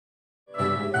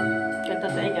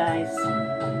guys.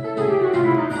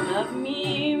 Love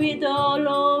me with all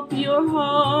of your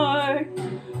heart.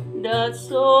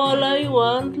 That's all I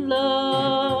want,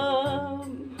 love.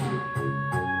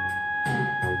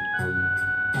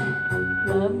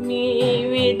 Love me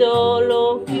with all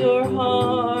of your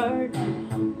heart,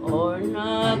 or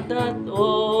not at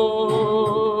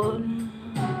all.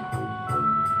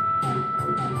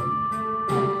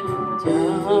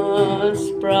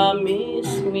 Just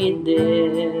promise me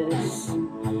this,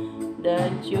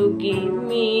 that you give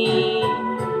me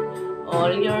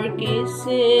all your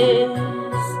kisses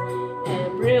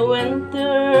every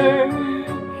winter,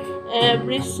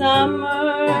 every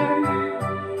summer,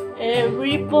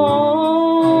 every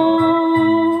fall.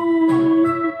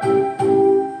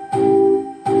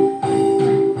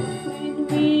 When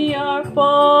we are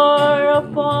far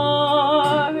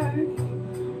apart,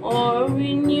 or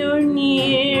when you're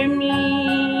near me,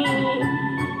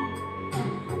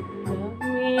 love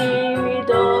me with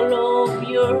all of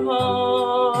your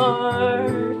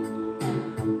heart,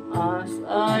 as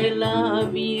I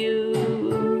love you.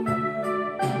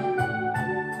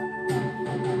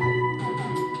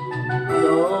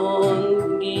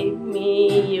 Don't give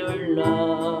me your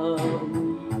love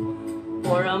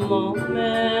for a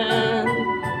moment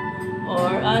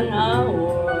or an hour.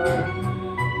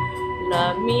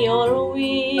 Love me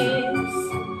always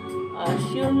as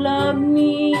you love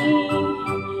me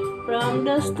from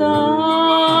the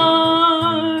start,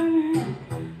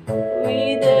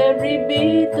 with every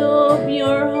beat of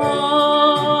your heart.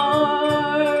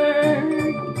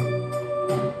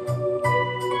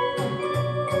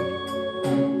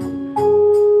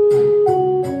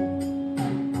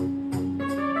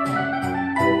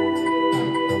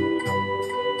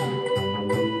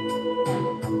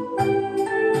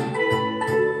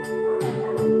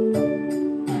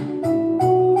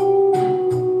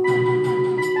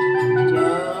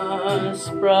 Just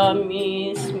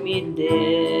promise me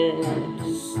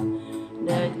this,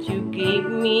 that you give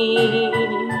me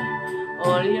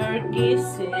all your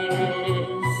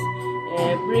kisses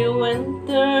every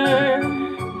winter,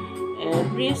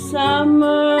 every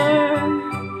summer,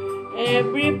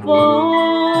 every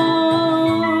fall.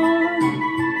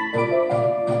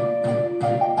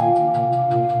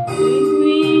 When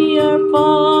we are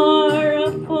far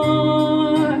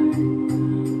apart,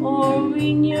 or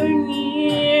when you're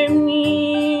near me,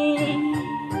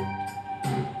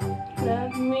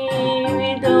 love me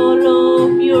with all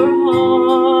of your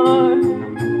heart,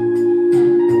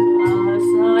 as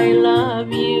I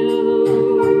love you.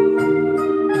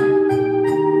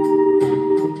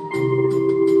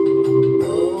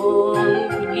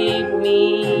 Don't give me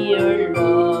your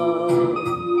love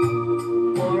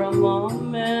for a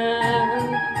moment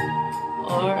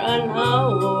or an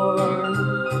hour.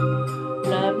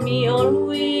 Love me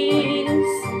always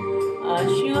as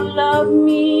you love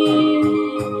me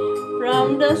from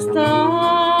the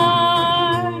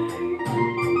start,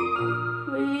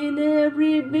 with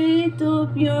every beat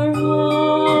of your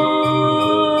heart.